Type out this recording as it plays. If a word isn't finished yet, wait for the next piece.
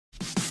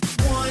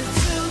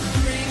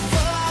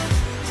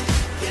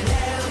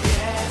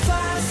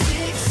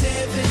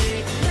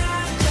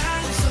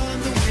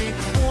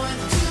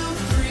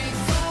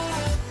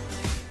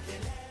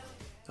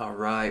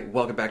Alright,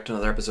 welcome back to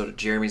another episode of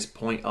Jeremy's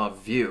Point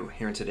of View.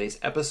 Here in today's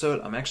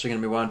episode, I'm actually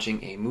going to be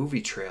watching a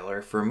movie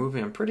trailer for a movie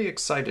I'm pretty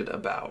excited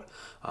about.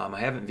 I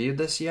haven't viewed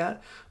this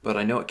yet, but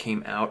I know it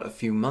came out a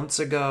few months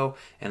ago,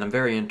 and I'm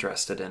very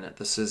interested in it.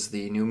 This is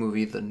the new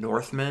movie, The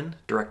Northman,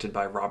 directed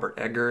by Robert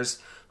Eggers.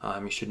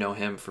 You should know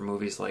him for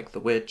movies like The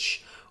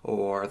Witch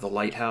or The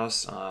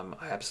Lighthouse. I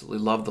absolutely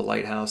love The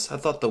Lighthouse. I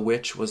thought The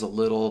Witch was a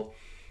little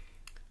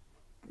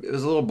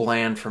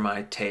bland for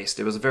my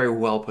taste. It was a very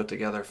well put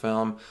together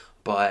film,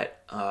 but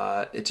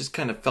it just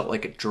kind of felt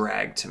like a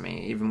drag to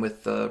me, even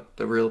with the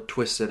real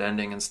twisted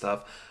ending and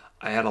stuff.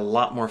 I had a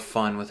lot more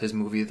fun with his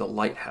movie The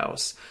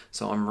Lighthouse,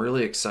 so I'm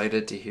really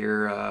excited to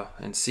hear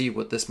and see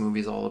what this movie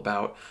is all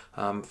about.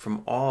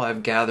 From all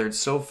I've gathered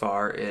so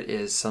far, it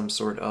is some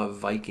sort of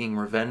Viking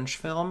revenge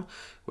film,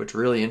 which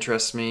really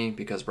interests me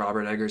because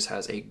Robert Eggers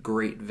has a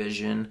great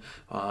vision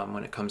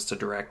when it comes to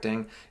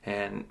directing,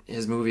 and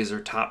his movies are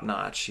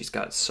top-notch. He's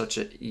got such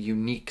a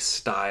unique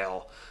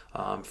style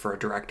for a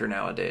director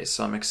nowadays,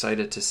 so I'm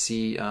excited to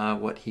see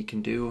what he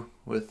can do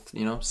with,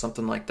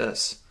 something like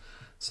this.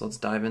 So let's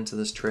dive into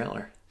this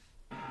trailer.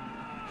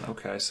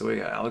 Okay, so we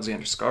got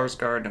Alexander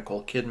Skarsgard,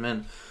 Nicole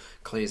Kidman,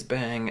 Claes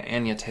Bang,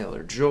 Anya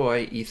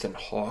Taylor-Joy, Ethan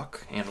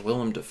Hawke, and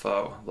Willem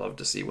Dafoe. Love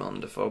to see Willem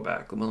Dafoe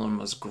back. Willem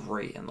was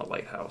great in The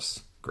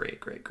Lighthouse. Great.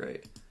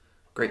 Great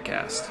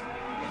cast.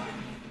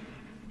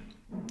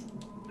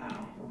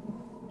 Now,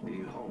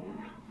 behold.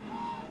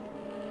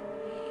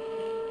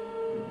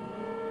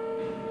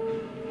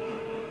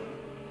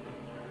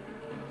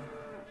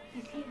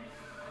 He's here.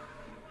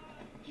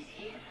 He's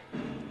here.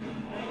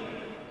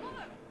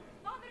 Mother!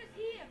 Father is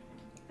here!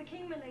 The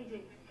king, my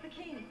lady. The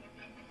king.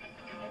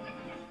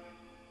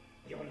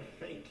 Your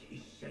fate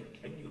is set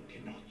and you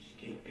cannot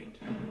escape it.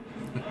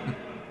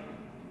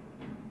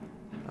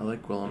 I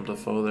like Willem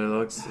Dafoe there.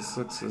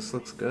 This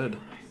looks good.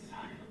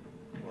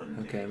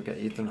 Okay, we got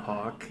Ethan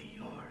Hawke.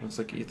 Looks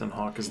like Ethan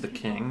Hawke is the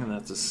king, and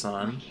that's his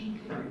son.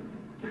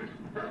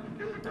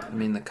 I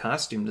mean, the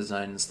costume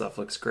design and stuff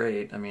looks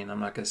great. I mean, I'm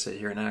not going to sit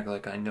here and act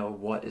like I know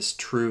what is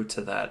true to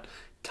that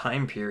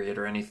time period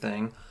or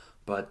anything.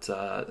 But,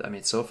 I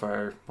mean, so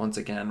far, once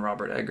again,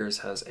 Robert Eggers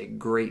has a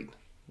great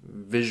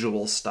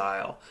visual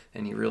style,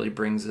 and he really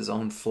brings his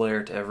own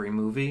flair to every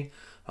movie.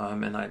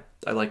 And I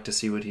like to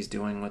see what he's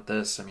doing with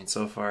this. I mean,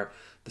 so far,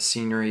 the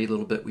scenery,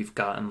 little bit we've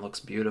gotten, looks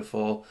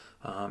beautiful.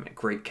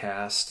 Great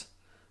cast,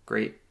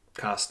 great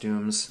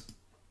costumes.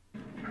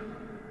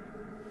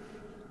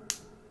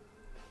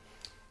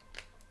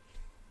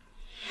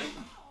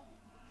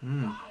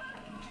 Oh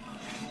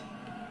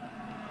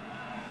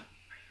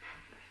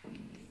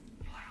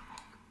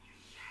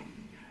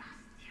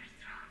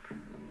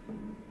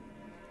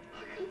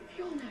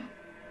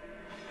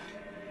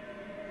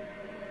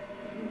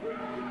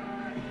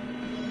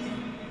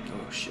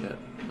shit.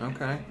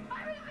 Okay.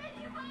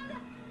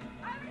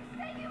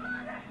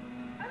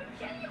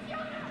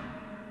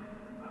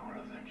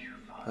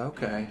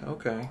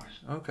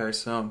 Okay,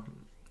 so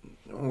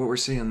what we're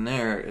seeing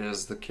there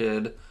is the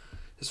kid,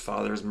 his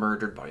father is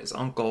murdered by his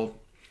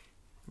uncle,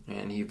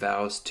 and he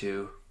vows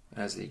to,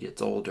 as he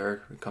gets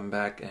older, come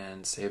back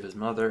and save his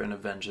mother and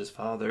avenge his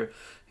father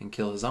and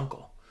kill his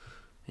uncle.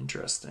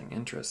 Interesting.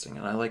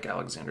 And I like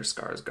Alexander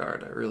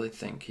Skarsgard. I really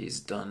think he's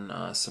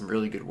done some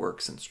really good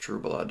work since True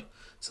Blood.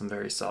 Some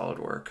very solid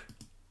work.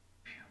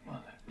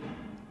 Mother, I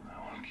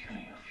won't kill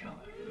you, feel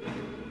it.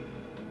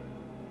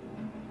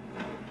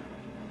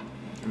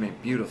 I mean,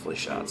 beautifully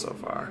shot so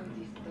far.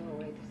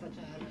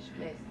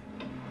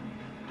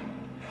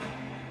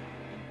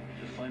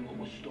 To find what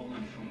was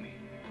stolen from me.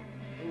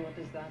 And what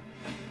is that?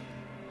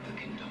 The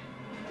kingdom.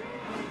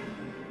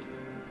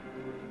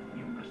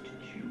 You must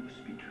choose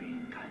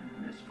between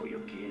kindness for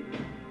your kin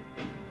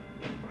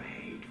or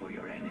hate for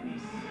your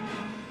enemies.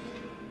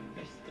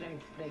 Your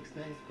strength breaks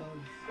men's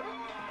bones.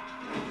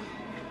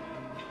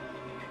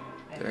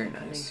 Very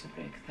nice.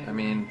 I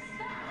mean,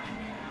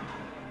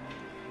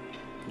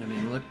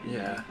 look,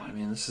 yeah. I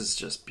mean, this is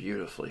just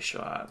beautifully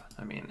shot.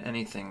 I mean,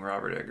 anything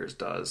Robert Eggers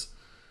does.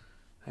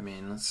 I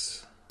mean,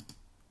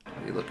 how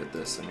do you look at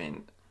this? I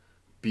mean,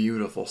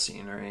 beautiful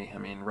scenery. I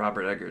mean,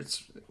 Robert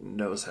Eggers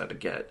knows how to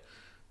get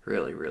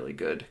really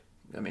good.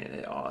 I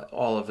mean,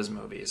 all of his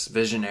movies,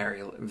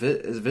 visionary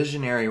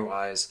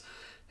wise,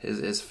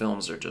 his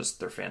films are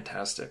they're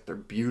fantastic. They're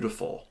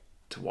beautiful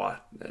to watch,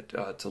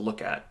 to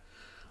look at.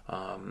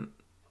 I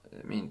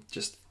mean,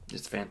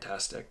 it's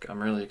fantastic.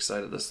 I'm really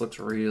excited. This looks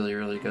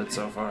really good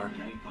so far.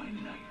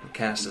 The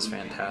cast is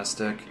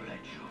fantastic.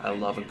 I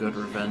love a good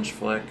revenge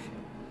flick.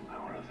 I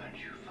will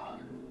avenge you,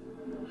 Father.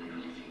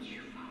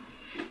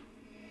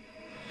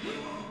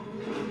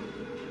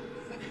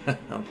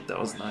 That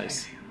was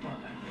nice.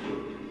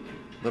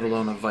 Let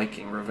alone a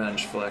Viking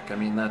revenge flick. I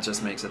mean, that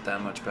just makes it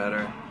that much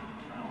better.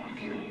 I won't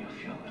kill you,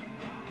 feel it.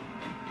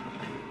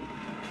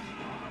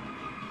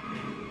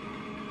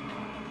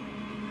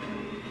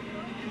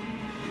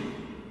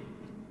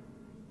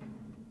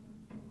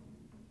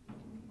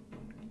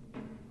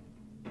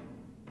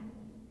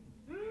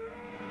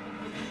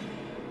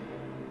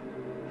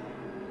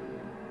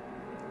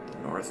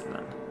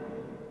 Northman.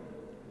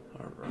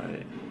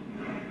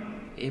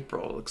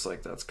 April. It looks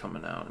like that's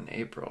coming out in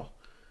April.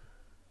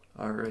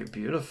 All right,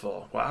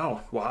 beautiful.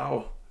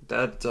 Wow.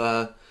 That,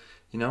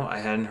 I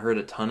hadn't heard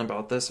a ton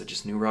about this. I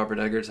just knew Robert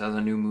Eggers has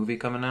a new movie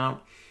coming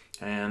out,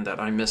 and that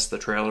I missed the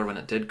trailer when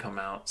it did come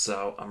out.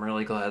 So I'm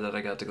really glad that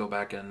I got to go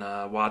back and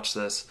watch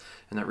this,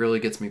 and that really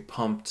gets me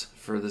pumped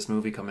for this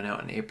movie coming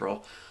out in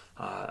April.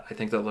 I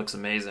think that looks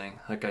amazing.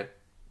 Like I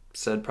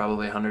said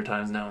probably 100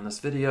 times now in this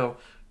video,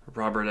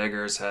 Robert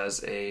Eggers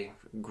has a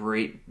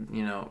great,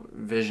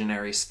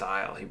 visionary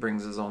style. He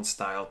brings his own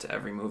style to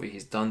every movie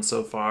he's done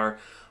so far.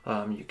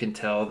 You can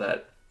tell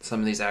that some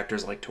of these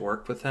actors like to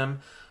work with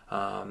him.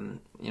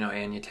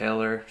 Anya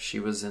Taylor, she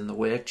was in The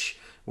Witch.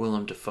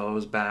 Willem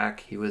Dafoe's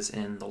back. He was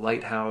in The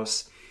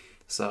Lighthouse.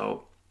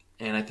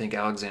 And I think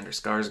Alexander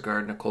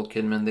Skarsgard, Nicole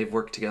Kidman, they've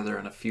worked together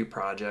on a few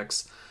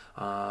projects.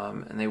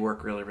 And they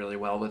work really, really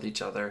well with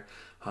each other.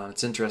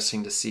 It's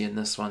interesting to see in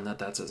this one that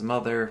that's his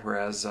mother,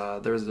 whereas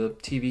there was a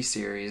TV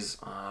series,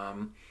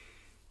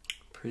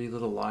 Pretty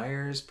Little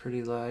Liars,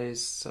 Pretty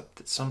Lies,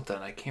 something.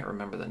 I can't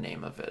remember the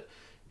name of it.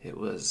 It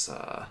was,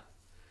 it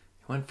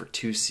went for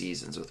 2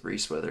 seasons with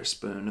Reese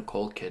Witherspoon,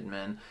 Nicole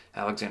Kidman.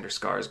 Alexander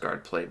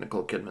Skarsgard played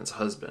Nicole Kidman's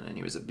husband, and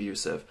he was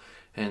abusive.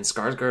 And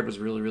Skarsgard was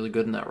really, really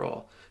good in that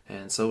role.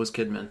 And so was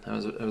Kidman.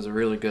 It was a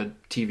really good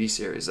TV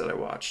series that I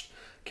watched.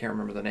 Can't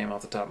remember the name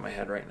off the top of my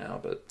head right now,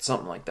 but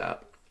something like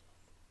that.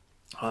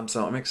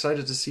 So I'm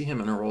excited to see him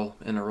in a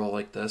role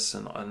like this,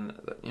 and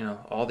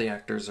all the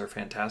actors are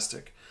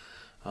fantastic.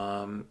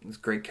 It's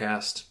a great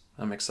cast.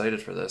 I'm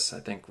excited for this. I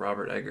think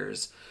Robert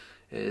Eggers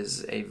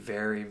is a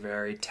very,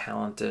 very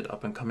talented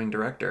up-and-coming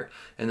director,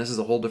 and this is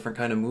a whole different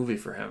kind of movie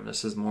for him.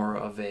 This is more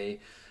of a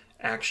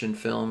action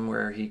film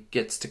where he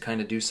gets to kind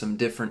of do some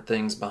different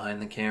things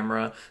behind the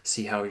camera,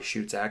 see how he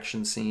shoots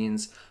action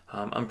scenes.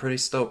 I'm pretty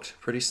stoked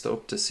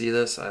to see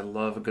this. I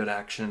love a good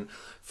action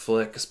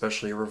flick,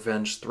 especially a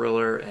revenge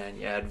thriller, and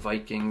you add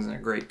Vikings and a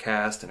great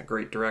cast and a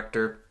great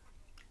director.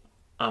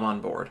 I'm on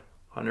board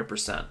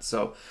 100%.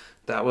 So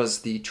that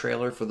was the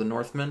trailer for The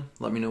Northman.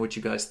 Let me know what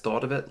you guys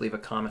thought of it. Leave a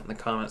comment in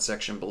the comment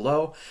section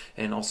below,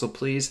 and also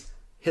please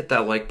hit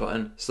that like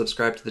button,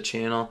 subscribe to the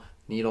channel.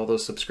 Need all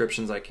those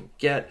subscriptions I can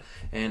get,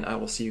 and I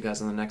will see you guys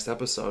in the next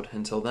episode.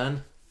 Until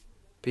then,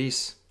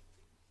 peace.